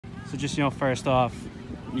So just, first off,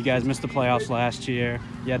 you guys missed the playoffs last year.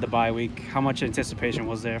 You had the bye week. How much anticipation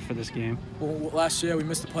was there for this game? Well, last year we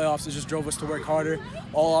missed the playoffs. It just drove us to work harder.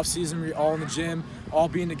 All off season, we were all in the gym, all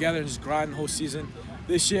being together and just grinding the whole season.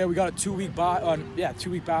 This year we got a 2-week bye.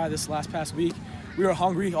 2-week bye this past week. We were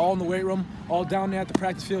hungry, all in the weight room, all down there at the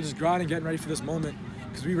practice field, just grinding, getting ready for this moment.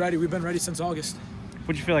 Because we're ready. We've been ready since August.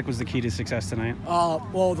 What do you feel like was the key to success tonight?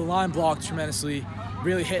 Well, the line blocked tremendously,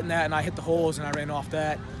 really hitting that, and I hit the holes and I ran off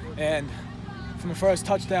that. And from the first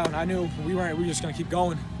touchdown, I knew we were just going to keep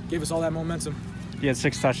going. Gave us all that momentum. You had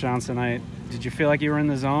 6 touchdowns tonight. Did you feel like you were in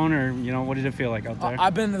the zone, or what did it feel like out there?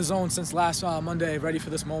 I've been in the zone since last Monday, ready for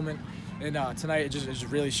this moment, and tonight it just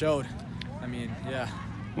really showed. I mean, yeah.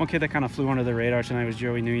 One kid that kind of flew under the radar tonight was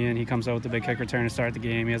Joey Nguyen. He comes out with the big kick return to start the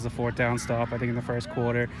game. He has the 4th down stop, I think, in the first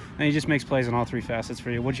quarter. And he just makes plays on all 3 facets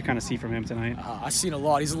for you. What did you kind of see from him tonight? I've seen a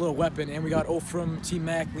lot. He's a little weapon. And we got Ofram,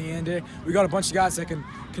 T-Mac, Leander. We got a bunch of guys that can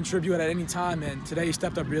contribute at any time. And today he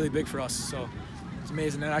stepped up really big for us. So it's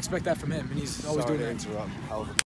amazing. And I expect that from him. And he's always doing that.